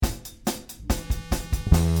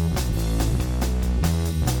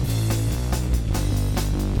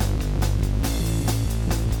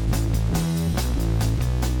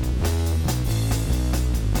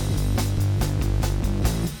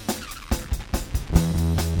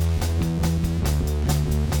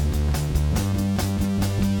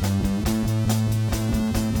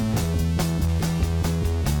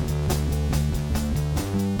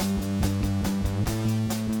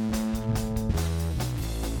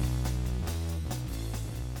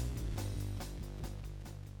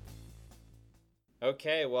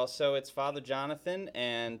Okay, well, so it's Father Jonathan,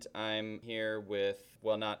 and I'm here with,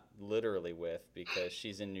 well, not literally with, because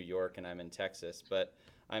she's in New York and I'm in Texas, but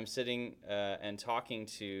I'm sitting and talking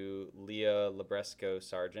to Leah Labresco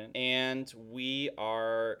Sargent, and we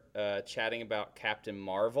are chatting about Captain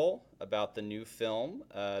Marvel, about the new film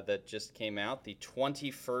that just came out, the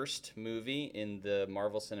 21st movie in the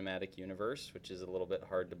Marvel Cinematic Universe, which is a little bit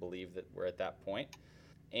hard to believe that we're at that point.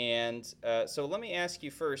 And so let me ask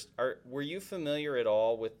you first, were you familiar at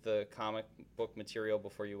all with the comic book material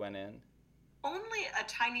before you went in? Only a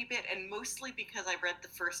tiny bit, and mostly because I read the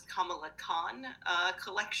first Kamala Khan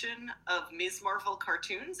collection of Ms. Marvel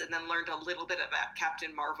cartoons, and then learned a little bit about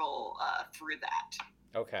Captain Marvel through that.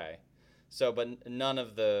 Okay. So, but none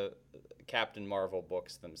of the Captain Marvel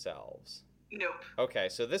books themselves. Nope. Okay,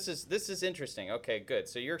 so this is interesting. Okay, good.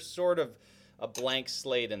 So you're sort of a blank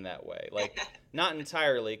slate in that way. Like not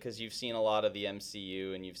entirely because you've seen a lot of the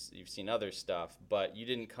MCU and you've seen other stuff, but you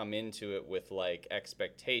didn't come into it with like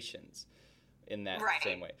expectations in that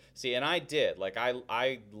same Right. way. See, and I did. Like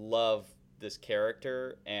I love this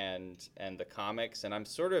character and the comics, and I'm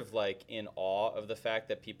sort of like in awe of the fact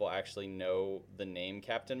that people actually know the name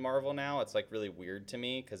Captain Marvel now. It's like really weird to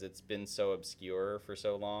me because it's been so obscure for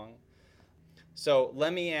so long. So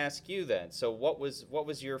let me ask you then. So what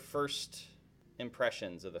was your first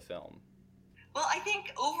impressions of the film? Well, I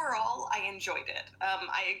think overall I enjoyed it.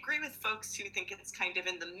 I agree with folks who think it's kind of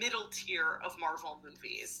in the middle tier of Marvel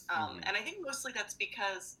movies, Hmm. and I think mostly that's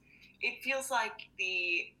because it feels like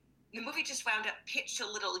the movie just wound up pitched a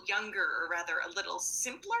little younger, or rather a little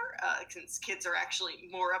simpler, since kids are actually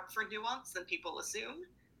more up for nuance than people assume,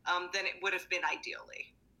 than it would have been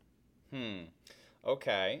ideally. Hmm.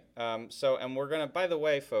 Okay. So, and we're gonna. By the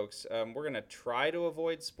way, folks, we're gonna try to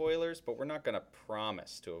avoid spoilers, but we're not gonna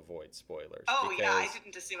promise to avoid spoilers Oh yeah, I because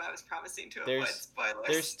didn't assume I was promising to avoid there's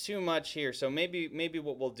spoilers. too much here. So maybe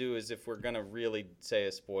what we'll do is if we're gonna really say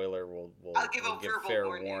a spoiler, we'll I'll we'll give we'll a give verbal fair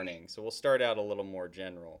warning. warning. So we'll start out a little more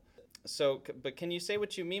general. So, but can you say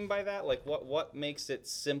what you mean by that? Like, what makes it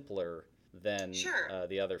simpler than Sure.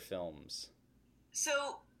 the other films? So,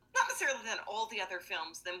 not necessarily than all the other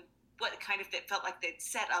films, than what kind of it felt like they'd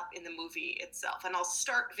set up in the movie itself. And I'll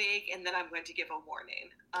start vague, and then I'm going to give a warning.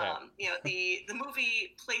 Okay. The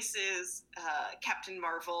movie places Captain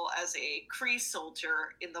Marvel as a Kree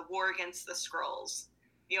soldier in the war against the Skrulls.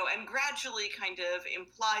 And gradually kind of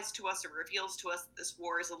implies to us or reveals to us that this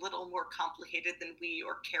war is a little more complicated than we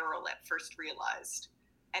or Carol at first realized.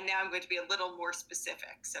 And now I'm going to be a little more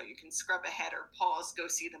specific, so you can scrub ahead or pause, go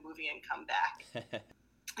see the movie, and come back.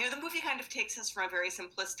 The movie kind of takes us from a very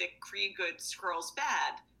simplistic Kree good, Skrulls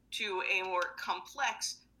bad to a more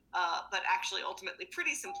complex, but actually ultimately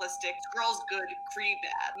pretty simplistic Skrulls good, Kree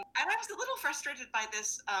bad. And I was a little frustrated by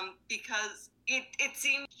this because it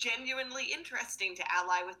seemed genuinely interesting to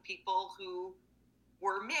ally with people who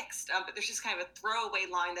were mixed. But there's just kind of a throwaway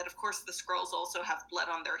line that, of course, the Skrulls also have blood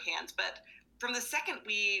on their hands. But from the second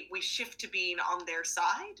we shift to being on their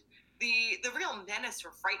side, the real menace or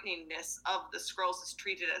frighteningness of the Skrulls is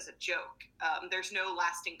treated as a joke. There's no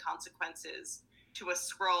lasting consequences to a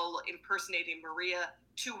Skrull impersonating Maria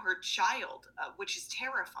to her child, which is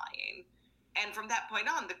terrifying. And from that point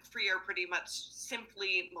on, the Kree are pretty much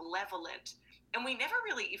simply malevolent. And we never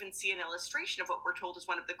really even see an illustration of what we're told is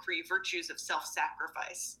one of the Kree virtues of self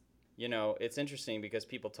sacrifice. It's interesting because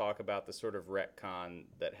people talk about the sort of retcon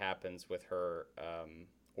that happens with her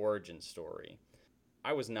origin story.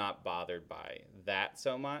 I was not bothered by that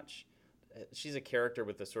so much. She's a character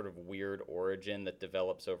with a sort of weird origin that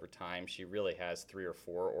develops over time. She really has three or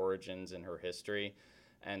four origins in her history.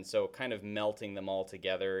 And so, kind of melting them all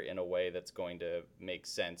together in a way that's going to make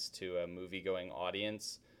sense to a movie going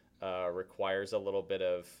audience requires a little bit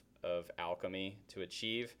of alchemy to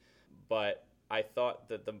achieve. But I thought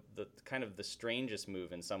that the kind of the strangest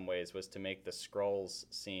move in some ways was to make the Skrulls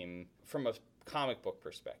seem, from a comic book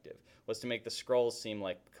perspective, was to make the Skrulls seem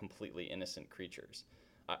like completely innocent creatures.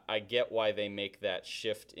 I get why they make that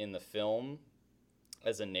shift in the film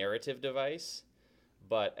as a narrative device,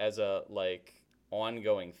 but as a like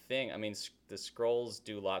ongoing thing, I mean, the Skrulls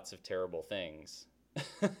do lots of terrible things.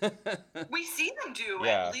 We see them do at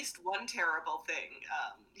Yeah. least one terrible thing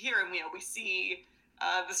here, and we see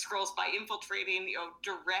the Skrulls by infiltrating,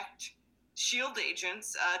 direct shield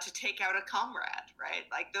agents to take out a comrade, right?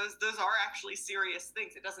 Like those are actually serious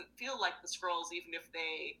things. It doesn't feel like the Skrulls, even if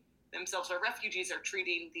they themselves are refugees, are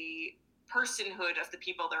treating the personhood of the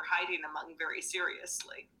people they're hiding among very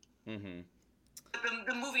seriously. Mm-hmm.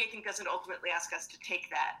 The movie, I think, doesn't ultimately ask us to take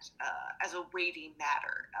that as a weighty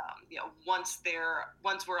matter.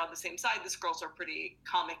 Once we're on the same side, the Skrulls are pretty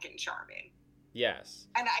comic and charming. Yes.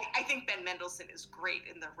 And I think Ben Mendelsohn is great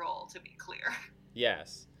in the role, to be clear.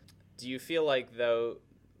 Yes. Do you feel like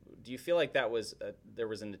that was there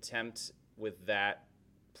was an attempt with that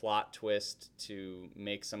plot twist to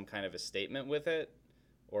make some kind of a statement with it,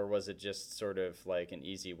 or was it just sort of like an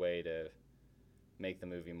easy way to make the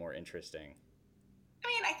movie more interesting? I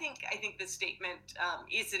mean, I think the statement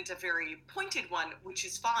isn't a very pointed one, which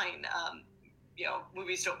is fine.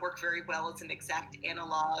 Movies don't work very well as an exact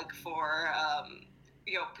analog for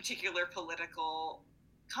particular political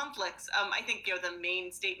conflicts. I think the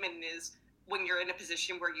main statement is when you're in a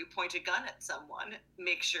position where you point a gun at someone,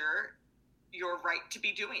 make sure you're right to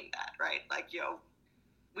be doing that, right? Like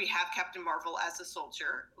we have Captain Marvel as a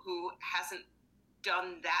soldier who hasn't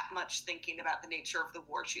done that much thinking about the nature of the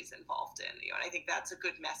war she's involved in. And I think that's a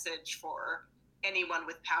good message for anyone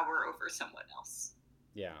with power over someone else.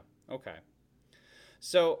 Yeah. Okay.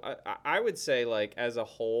 So I would say, like, as a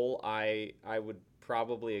whole, I would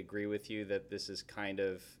probably agree with you that this is kind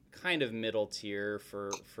of middle tier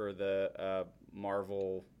for the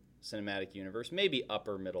Marvel Cinematic Universe, maybe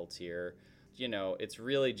upper middle tier. It's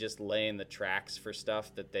really just laying the tracks for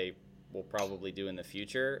stuff that they will probably do in the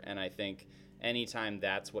future, and I think anytime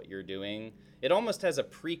that's what you're doing, it almost has a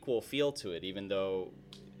prequel feel to it, even though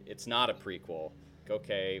it's not a prequel.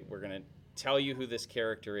 Okay, we're going to tell you who this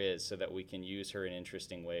character is so that we can use her in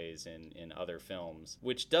interesting ways in other films,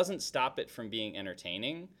 which doesn't stop it from being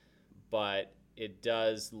entertaining, but it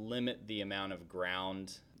does limit the amount of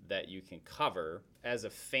ground that you can cover. As a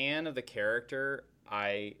fan of the character,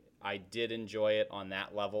 I did enjoy it on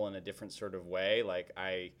that level in a different sort of way. Like,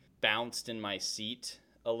 I bounced in my seat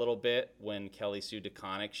a little bit when Kelly Sue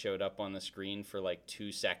DeConnick showed up on the screen for like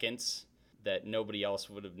 2 seconds that nobody else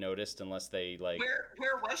would have noticed unless they like.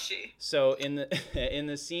 Where was she? So in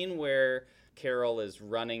the scene where Carol is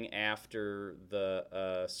running after the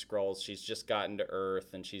Skrulls, she's just gotten to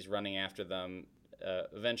Earth and she's running after them.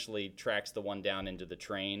 Eventually tracks the one down into the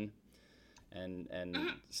train, and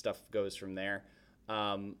stuff goes from there.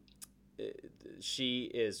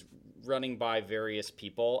 She is running by various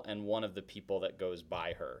people, and one of the people that goes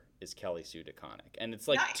by her is Kelly Sue DeConnick, and it's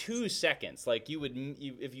like nice. 2 seconds. Like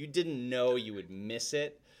if you didn't know, you would miss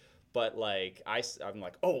it, but like I'm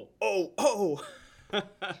like oh.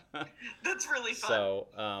 That's really fun. So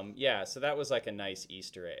so that was like a nice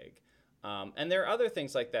Easter egg. And there are other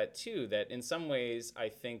things like that too that in some ways I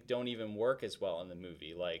think don't even work as well in the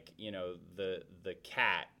movie, like the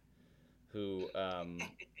cat who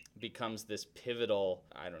becomes this pivotal,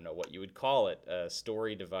 I don't know what you would call it,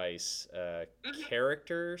 story device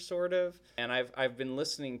character, sort of. And I've been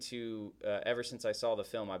listening to, ever since I saw the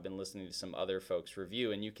film, I've been listening to some other folks'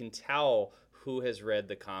 review, and you can tell who has read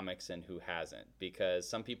the comics and who hasn't, because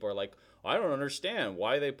some people are like, I don't understand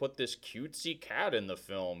why they put this cutesy cat in the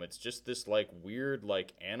film. It's just this like weird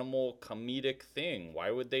like animal comedic thing.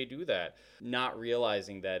 Why would they do that? Not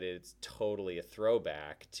realizing that it's totally a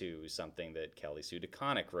throwback to something that Kelly Sue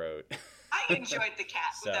DeConnick wrote. I enjoyed the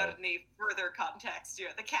cat without any further context.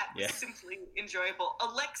 The cat was simply enjoyable.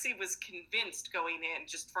 Alexi was convinced going in,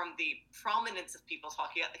 just from the prominence of people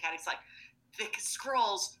talking about the cat. He's like, the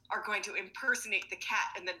Skrulls are going to impersonate the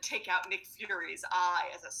cat and then take out Nick Fury's eye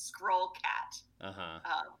as a Skrull cat.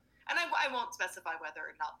 And I won't specify whether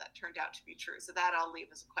or not that turned out to be true, so that I'll leave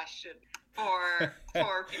as a question for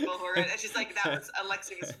people who are. It's just like that was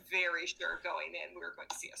Alexi was very sure going in we were going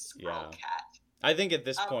to see a Skrull cat. I think at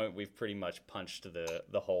this point we've pretty much punched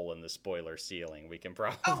the hole in the spoiler ceiling. We can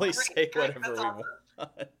probably say whatever we want.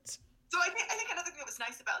 So I think another thing that was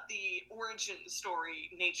nice about the origin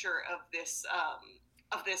story nature of this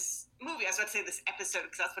movie, I was about to say this episode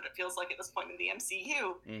because that's what it feels like at this point in the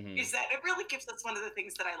MCU, is that it really gives us one of the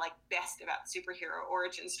things that I like best about superhero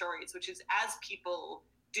origin stories, which is as people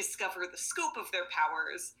discover the scope of their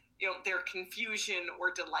powers, their confusion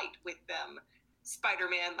or delight with them.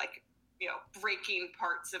 Spider-Man, breaking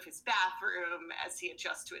parts of his bathroom as he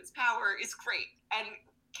adjusts to his power is great. And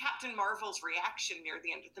Captain Marvel's reaction near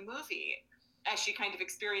the end of the movie, as she kind of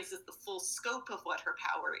experiences the full scope of what her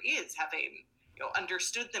power is, having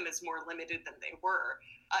understood them as more limited than they were,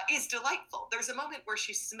 is delightful. There's a moment where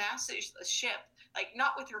she smashes a ship,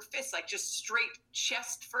 not with her fist, just straight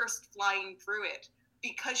chest first flying through it,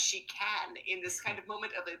 because she can, in this kind of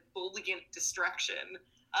moment of ebullient destruction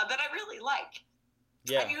that I really like.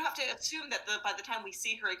 Yeah. And you have to assume that by the time we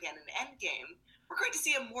see her again in Endgame, we're going to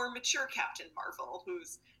see a more mature Captain Marvel who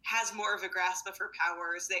has more of a grasp of her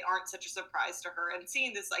powers. They aren't such a surprise to her. And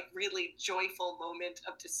seeing this really joyful moment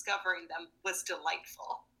of discovering them was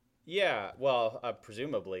delightful. Yeah, well,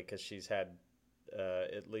 presumably because she's had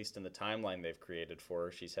at least in the timeline they've created for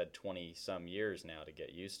her, she's had 20 some years now to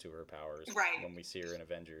get used to her powers. Right. When we see her in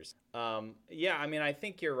Avengers. Yeah, I mean, I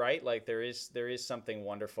think you're right. Like there is something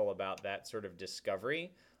wonderful about that sort of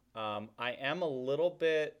discovery. I am a little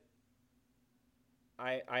bit.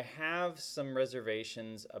 I have some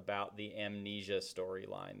reservations about the amnesia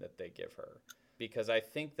storyline that they give her, because I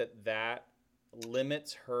think that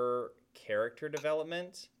limits her character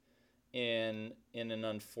development in an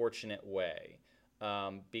unfortunate way,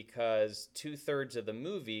 because 2/3 of the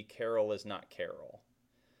movie, Carol is not Carol.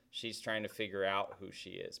 She's trying to figure out who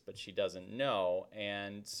she is, but she doesn't know,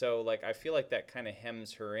 and so like I feel like that kind of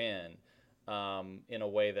hems her in a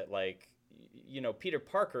way that, like, Peter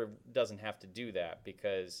Parker doesn't have to do that,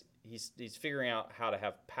 because he's figuring out how to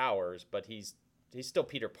have powers, but he's still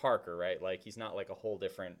Peter Parker, right? Like he's not like a whole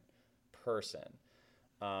different person,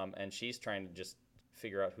 and she's trying to just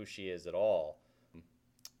figure out who she is at all,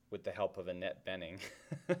 with the help of Annette Bening.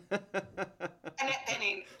 Annette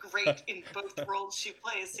Bening, great in both roles she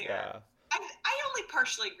plays here. Yeah. I only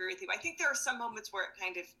partially agree with you. I think there are some moments where it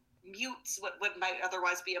kind of mutes what might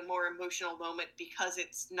otherwise be a more emotional moment, because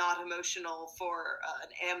it's not emotional for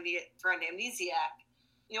an amnesiac.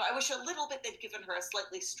 I wish a little bit they'd given her a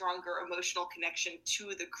slightly stronger emotional connection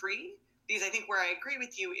to the Kree, because I think where I agree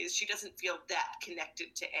with you is she doesn't feel that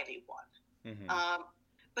connected to anyone. Mm-hmm.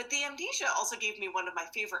 But the amnesia also gave me one of my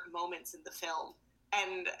favorite moments in the film,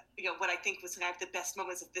 and what I think was kind of the best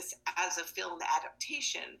moments of this as a film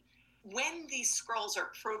adaptation, when these Skrulls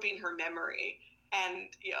are probing her memory and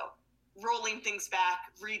rolling things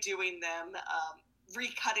back, redoing them,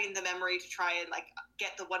 recutting the memory to try and like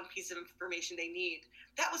get the one piece of information they need.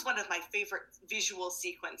 That was one of my favorite visual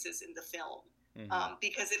sequences in the film,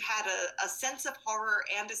 because it had a sense of horror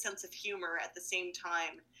and a sense of humor at the same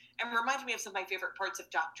time, and reminded me of some of my favorite parts of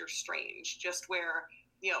Doctor Strange, just where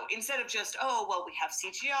instead of just, oh well, we have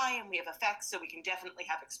CGI and we have effects, so we can definitely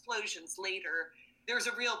have explosions later, there's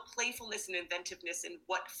a real playfulness and inventiveness in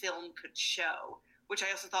what film could show, which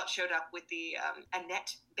I also thought showed up with the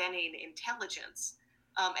Annette Bening intelligence.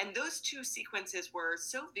 And those two sequences were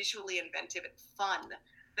so visually inventive and fun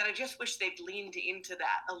that I just wish they'd leaned into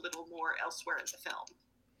that a little more elsewhere in the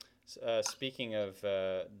film. Speaking of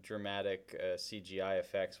dramatic CGI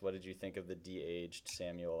effects, what did you think of the de-aged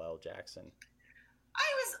Samuel L. Jackson?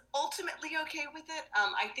 I was ultimately okay with it.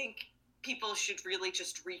 I think people should really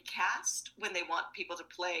just recast when they want people to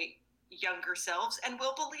play younger selves, and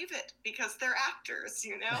we'll believe it because they're actors.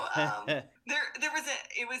 It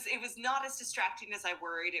was not as distracting as I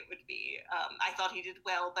worried it would be. I thought he did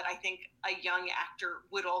well, but I think a young actor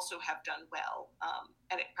would also have done well,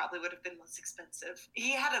 and it probably would have been less expensive.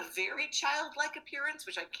 He had a very childlike appearance,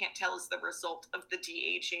 which I can't tell is the result of the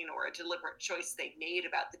de-aging or a deliberate choice they made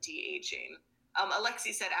about the de-aging.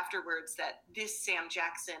 Alexi said afterwards that this Sam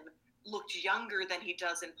Jackson looked younger than he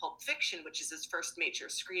does in Pulp Fiction, which is his first major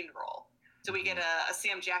screen role. So we get a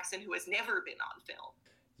Sam Jackson who has never been on film.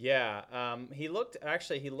 Yeah, he looked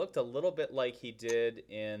a little bit like he did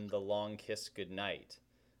in The Long Kiss Goodnight,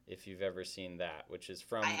 if you've ever seen that, which is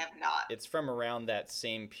from... I have not. It's from around that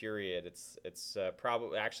same period. It's probably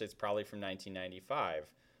from 1995,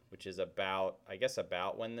 which is about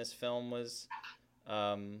when this film was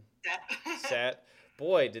set.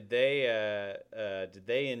 Boy, did they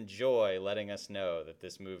enjoy letting us know that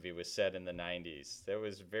this movie was set in the 90s. That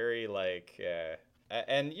was very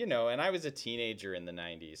and I was a teenager in the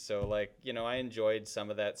 90s, so I enjoyed some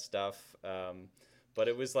of that stuff, but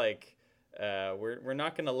it was like, we're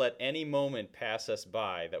not going to let any moment pass us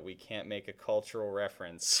by that we can't make a cultural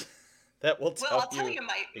reference that will tell you. Well, I'll tell you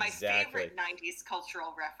my favorite 90s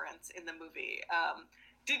cultural reference in the movie.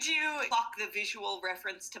 Did you clock the visual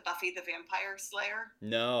reference to Buffy the Vampire Slayer?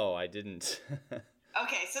 No, I didn't.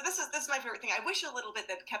 Okay, so this is my favorite thing. I wish a little bit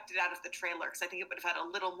that kept it out of the trailer, because I think it would have had a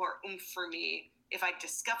little more oomph for me if I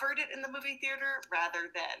discovered it in the movie theater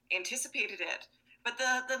rather than anticipated it. But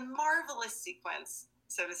the marvelous sequence,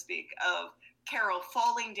 so to speak, of Carol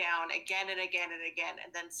falling down again and again and again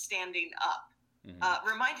and then standing up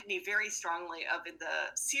reminded me very strongly of in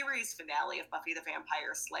the series finale of Buffy the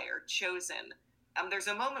Vampire Slayer, Chosen. There's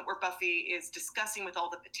a moment where Buffy is discussing with all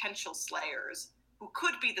the potential Slayers who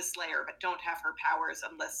could be the Slayer but don't have her powers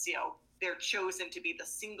unless, they're chosen to be the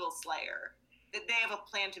single Slayer. That they have a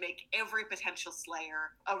plan to make every potential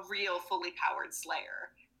Slayer a real, fully powered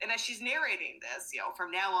Slayer. And as she's narrating this,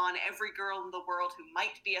 from now on, every girl in the world who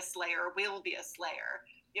might be a Slayer will be a Slayer.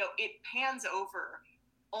 It pans over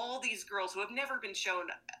all these girls who have never been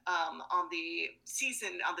shown on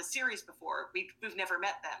the series before. We've never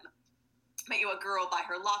met them. Met a girl by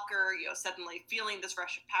her locker, suddenly feeling this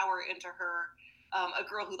rush of power into her. a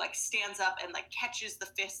girl who like stands up and like catches the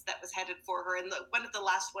fist that was headed for her. And one of the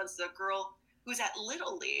last ones, the girl who's at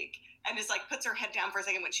Little League and is like puts her head down for a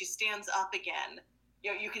second when she stands up again.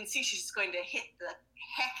 You can see she's going to hit the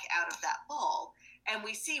heck out of that ball. And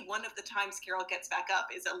we see one of the times Carol gets back up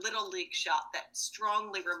is a Little League shot that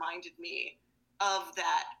strongly reminded me of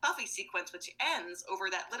that Buffy sequence, which ends over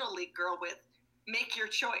that Little League girl with "Make your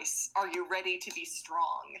choice. Are you ready to be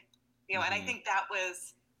strong?" And I think that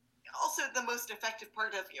was also the most effective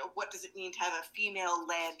part of, what does it mean to have a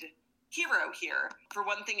female-led hero here? For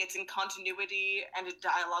one thing, it's in continuity and a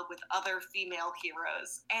dialogue with other female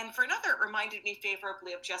heroes. And for another, it reminded me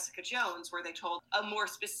favorably of Jessica Jones, where they told a more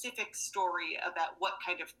specific story about what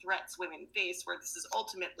kind of threats women face, where this is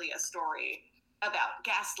ultimately a story about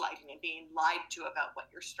gaslighting and being lied to about what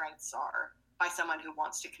your strengths are by someone who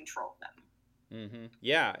wants to control them. Mm-hmm.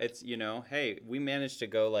 Yeah, it's, hey, we managed to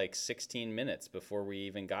go like 16 minutes before we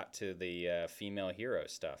even got to the female hero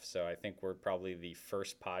stuff. So I think we're probably the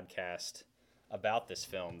first podcast about this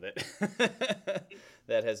film that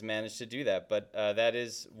that has managed to do that. But that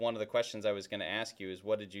is one of the questions I was going to ask you is,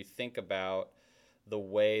 what did you think about the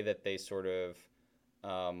way that they sort of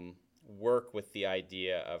work with the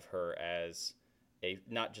idea of her as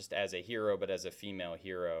not just as a hero, but as a female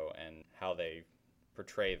hero, and how they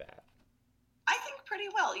portray that? I think pretty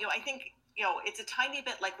well. I think, it's a tiny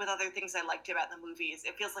bit like with other things I liked about the movies.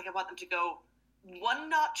 It feels like I want them to go one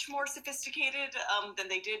notch more sophisticated than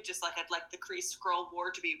they did. Just like I'd like the Kree-Skrull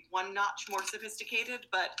War to be one notch more sophisticated.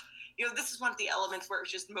 But, this is one of the elements where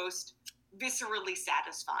it's just most viscerally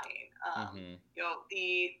satisfying.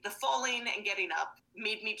 The falling and getting up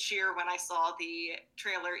made me cheer when I saw the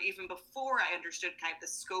trailer, even before I understood kind of the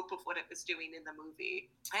scope of what it was doing in the movie.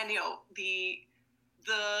 And,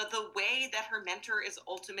 the way that her mentor is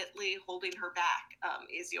ultimately holding her back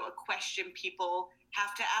is, a question people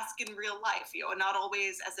have to ask in real life, not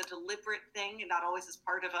always as a deliberate thing and not always as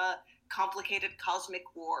part of a complicated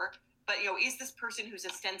cosmic war. But, is this person who's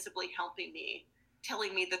ostensibly helping me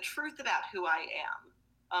telling me the truth about who I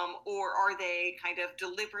am? Or are they kind of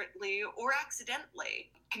deliberately or accidentally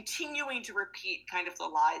continuing to repeat kind of the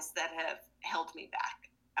lies that have held me back?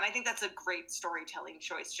 And I think that's a great storytelling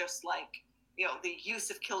choice, just like, the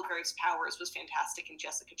use of Kilgrave's powers was fantastic in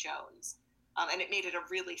Jessica Jones. And it made it a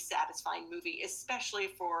really satisfying movie, especially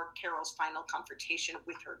for Carol's final confrontation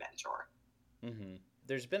with her mentor. Mm-hmm.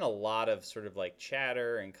 There's been a lot of sort of like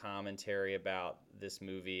chatter and commentary about this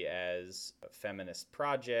movie as a feminist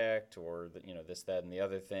project, or this, that, and the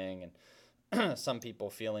other thing, and some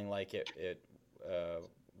people feeling like it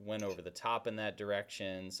went over the top in that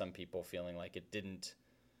direction. Some people feeling like it didn't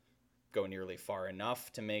go nearly far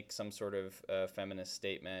enough to make some sort of feminist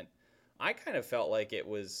statement. I kind of felt like it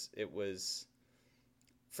was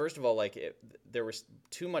first of all, like there was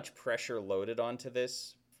too much pressure loaded onto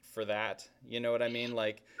this for that. You know what I mean?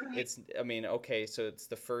 Like okay, so it's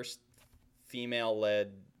the first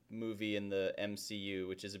female-led movie in the MCU,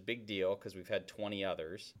 which is a big deal because we've had 20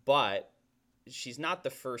 others, but she's not the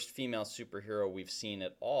first female superhero we've seen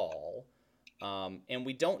at all. And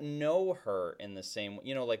we don't know her in the same,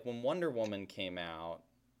 like when Wonder Woman came out,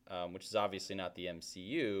 which is obviously not the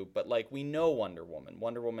MCU, but like we know Wonder Woman.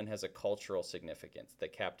 Wonder Woman has a cultural significance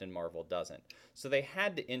that Captain Marvel doesn't. So they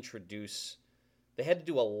had to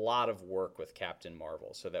do a lot of work with Captain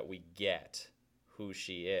Marvel so that we get who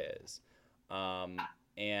she is. I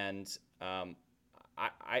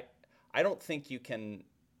don't think you can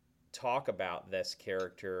talk about this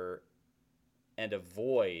character and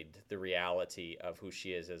avoid the reality of who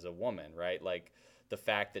she is as a woman, right? Like the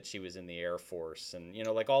fact that she was in the Air Force, and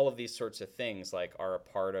like all of these sorts of things like are a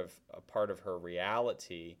part of her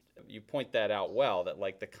reality. You point that out well, that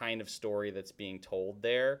like the kind of story that's being told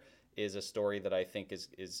there is a story that I think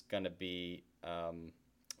is going to be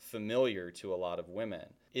familiar to a lot of women.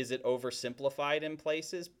 Is it oversimplified in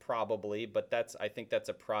places? Probably, but I think that's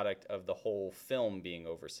a product of the whole film being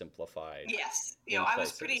oversimplified. Yes, I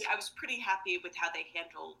was pretty happy with how they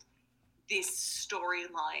handled this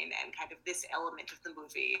storyline and kind of this element of the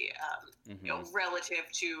movie, relative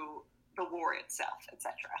to the war itself,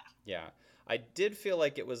 etc. Yeah. I did feel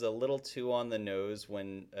like it was a little too on the nose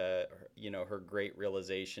when, her great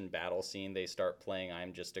realization battle scene, they start playing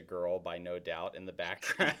 "I'm Just a Girl" by No Doubt in the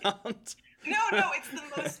background. No, it's the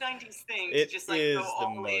most 90s thing to just like go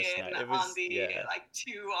all in on the like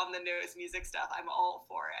too on the nose music stuff. I'm all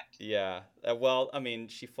for it. Yeah. Well, I mean,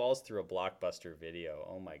 she falls through a Blockbuster video.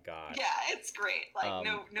 Oh my God. Yeah, it's great. Like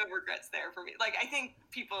no regrets there for me. Like I think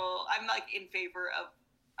I'm like in favor of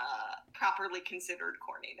properly considered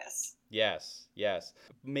corniness. Yes.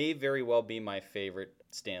 May very well be my favorite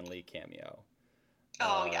Stan Lee cameo.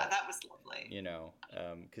 Oh yeah, that was lovely. You know,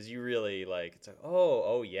 because you really like, it's like,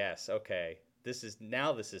 oh yes, okay, this is the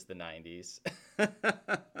 90s.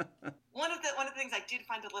 One of the things I did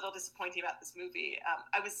find a little disappointing about this movie,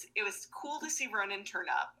 it was cool to see Ronan turn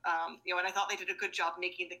up, and I thought they did a good job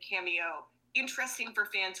making the cameo interesting for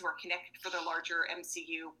fans who are connected for the larger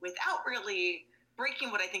MCU without really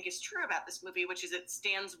breaking what I think is true about this movie, which is it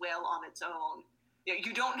stands well on its own.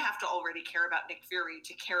 You don't have to already care about Nick Fury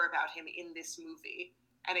to care about him in this movie,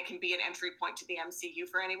 and it can be an entry point to the MCU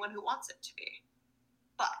for anyone who wants it to be.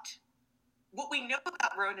 But what we know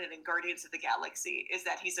about Ronan in Guardians of the Galaxy is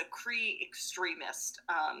that he's a Kree extremist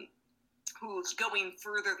who's going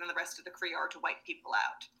further than the rest of the Kree are to wipe people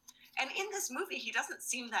out. And in this movie, he doesn't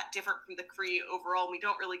seem that different from the Kree overall. We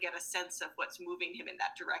don't really get a sense of what's moving him in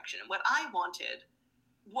that direction. And what I wanted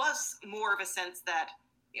was more of a sense that,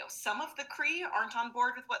 some of the Kree aren't on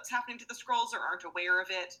board with what's happening to the Skrulls or aren't aware of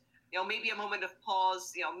it. Maybe a moment of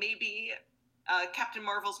pause. Maybe Captain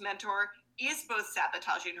Marvel's mentor is both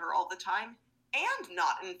sabotaging her all the time and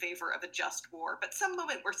not in favor of a just war, but some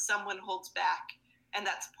moment where someone holds back, and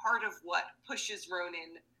that's part of what pushes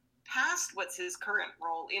Ronan past what's his current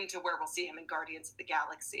role into where we'll see him in Guardians of the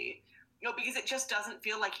Galaxy. Because it just doesn't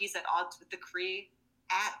feel like he's at odds with the Kree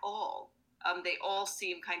at all. They all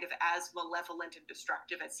seem kind of as malevolent and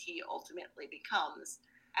destructive as he ultimately becomes.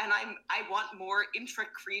 And I want more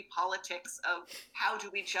intra-Kree politics of how do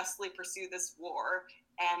we justly pursue this war,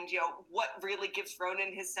 and what really gives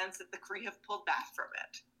Ronan his sense that the Kree have pulled back from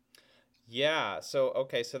it. Yeah, so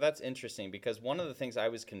that's interesting, because one of the things I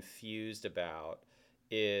was confused about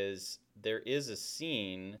is there is a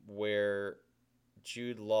scene where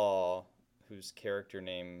Jude Law, whose character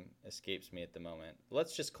name escapes me at the moment,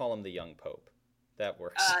 let's just call him the Young Pope. That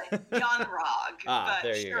works. Yon-Rogg.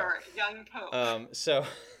 There you go. Young Pope. So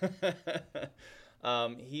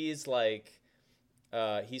he's like,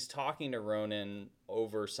 he's talking to Ronan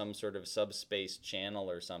over some sort of subspace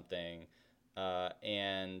channel or something,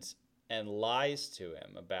 and lies to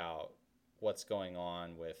him about what's going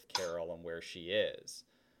on with Carol and where she is.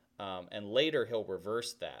 And later he'll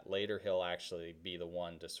reverse that. Later he'll actually be the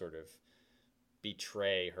one to sort of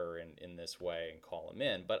betray her in this way and call him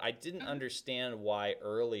in. But I didn't understand why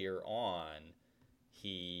earlier on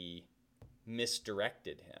he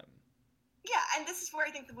misdirected him. Yeah, and this is where I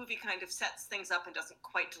think the movie kind of sets things up and doesn't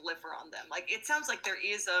quite deliver on them. Like, it sounds like there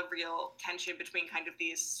is a real tension between kind of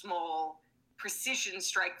these small precision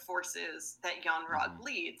strike forces that Yon-Rogg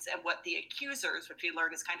leads and what the accusers, which we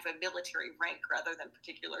learn is kind of a military rank rather than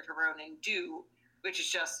particular to Ronan, do, which is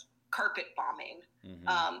just carpet bombing.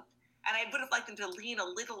 And I would have liked them to lean a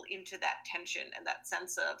little into that tension and that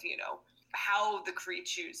sense of, how the Kree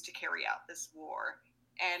choose to carry out this war.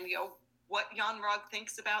 And, what Yon-Rogg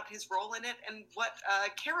thinks about his role in it and what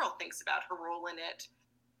Carol thinks about her role in it,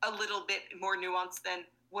 a little bit more nuanced than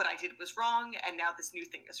what I did was wrong and now this new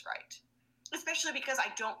thing is right. Especially because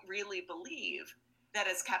I don't really believe that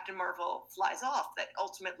as Captain Marvel flies off, that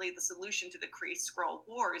ultimately the solution to the Kree-Skrull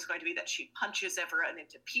war is going to be that she punches everyone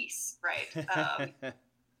into peace, right?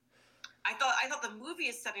 I thought the movie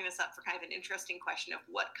is setting us up for kind of an interesting question of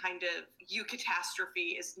what kind of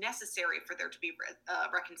eucatastrophe is necessary for there to be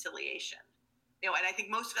reconciliation. And I think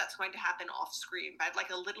most of that's going to happen off screen, but I'd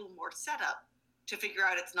like a little more setup to figure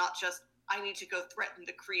out it's not just, I need to go threaten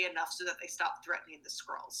the Kree enough so that they stop threatening the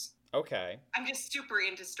Skrulls. Okay. I'm just super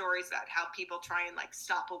into stories about how people try and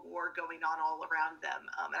stop a war going on all around them.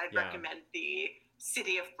 And I'd recommend the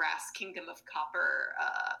City of Brass, Kingdom of Copper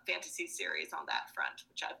fantasy series on that front,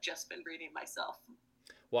 which I've just been reading myself.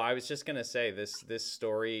 Well, I was just going to say, this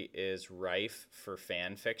story is rife for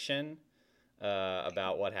fan fiction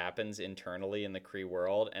about what happens internally in the Kree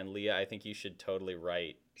world. And Leah, I think you should totally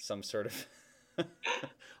write some sort of...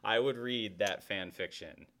 I would read that fan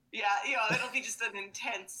fiction. Yeah, it'll be just an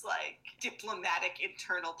intense, diplomatic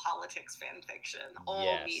internal politics fan fiction.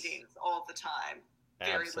 All meetings, all the time.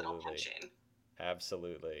 Very little tension.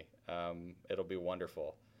 Absolutely. It'll be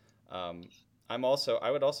wonderful. I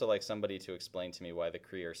would also like somebody to explain to me why the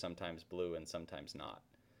Kree are sometimes blue and sometimes not.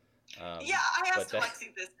 I asked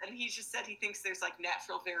Alexi this, and he just said he thinks there's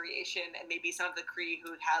natural variation, and maybe some of the Kree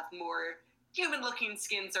who have more human-looking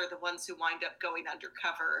skins are the ones who wind up going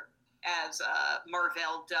undercover, as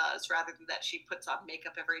Mar-Vell does, rather than that she puts on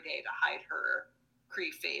makeup every day to hide her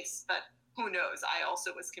Kree face. But who knows? I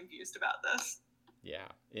also was confused about this. Yeah,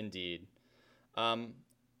 indeed.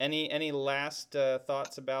 Any last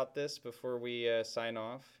thoughts about this before we sign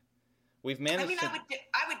off? We've managed.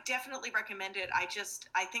 I would definitely recommend it. I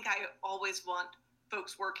think I always want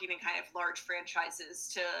folks working in kind of large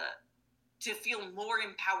franchises to to feel more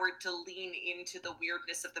empowered to lean into the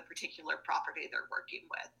weirdness of the particular property they're working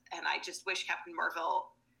with. And I just wish Captain Marvel,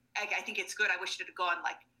 I think it's good. I wish it had gone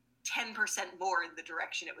like 10% more in the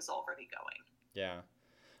direction it was already going. Yeah.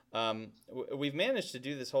 We've managed to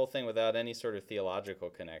do this whole thing without any sort of theological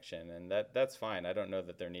connection, and that's fine. I don't know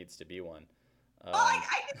that there needs to be one. Well, I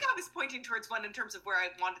think I was pointing towards one in terms of where I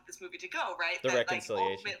wanted this movie to go, right? The that, reconciliation.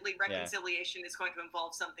 Like, ultimately, reconciliation is going to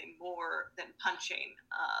involve something more than punching.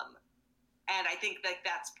 And I think that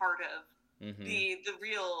that's part of the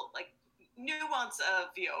real, like, nuance of,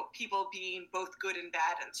 you know, people being both good and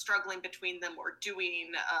bad and struggling between them, or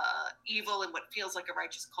doing evil in what feels like a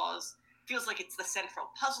righteous cause. Feels like it's the central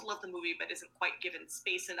puzzle of the movie, but isn't quite given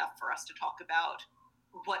space enough for us to talk about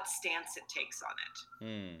what stance it takes on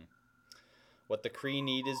it. What the Kree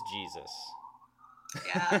need is Jesus.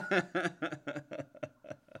 Yeah.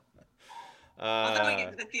 Well, then we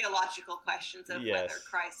get to the theological questions of whether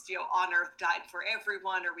Christ, you know, on Earth died for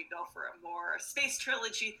everyone, or we go for a more space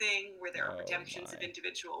trilogy thing where there are redemptions of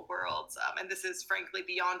individual worlds. And this is frankly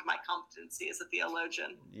beyond my competency as a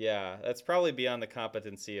theologian. Yeah, that's probably beyond the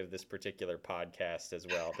competency of this particular podcast as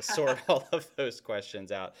well, to sort all of those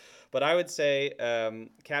questions out. But I would say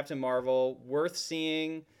Captain Marvel, worth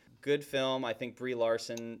seeing, good film. I think Brie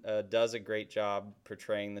Larson does a great job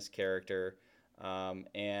portraying this character.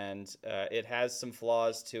 And it has some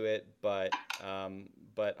flaws to it, but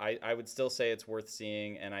I would still say it's worth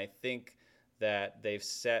seeing, and I think that they've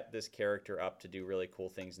set this character up to do really cool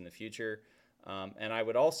things in the future. And I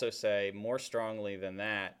would also say, more strongly than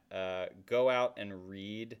that, go out and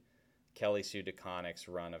read Kelly Sue DeConnick's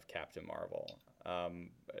run of Captain Marvel.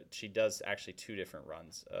 She does actually 2 different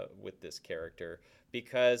runs with this character,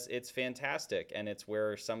 because it's fantastic, and it's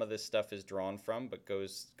where some of this stuff is drawn from, but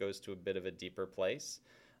goes to a bit of a deeper place.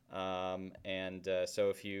 So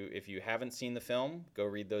if you haven't seen the film, go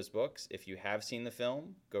read those books. If you have seen the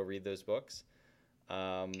film, go read those books.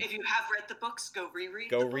 If you have read the books, go reread.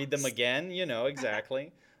 Go read them again. You know,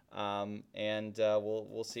 exactly.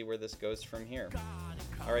 We'll see where this goes from here.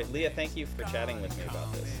 All right, Leah, thank you for chatting with me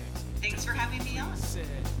about this. Thanks for having me on.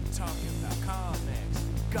 Talking about comics,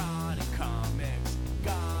 God and comics,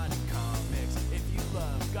 God and comics. If you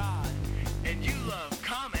love God and you love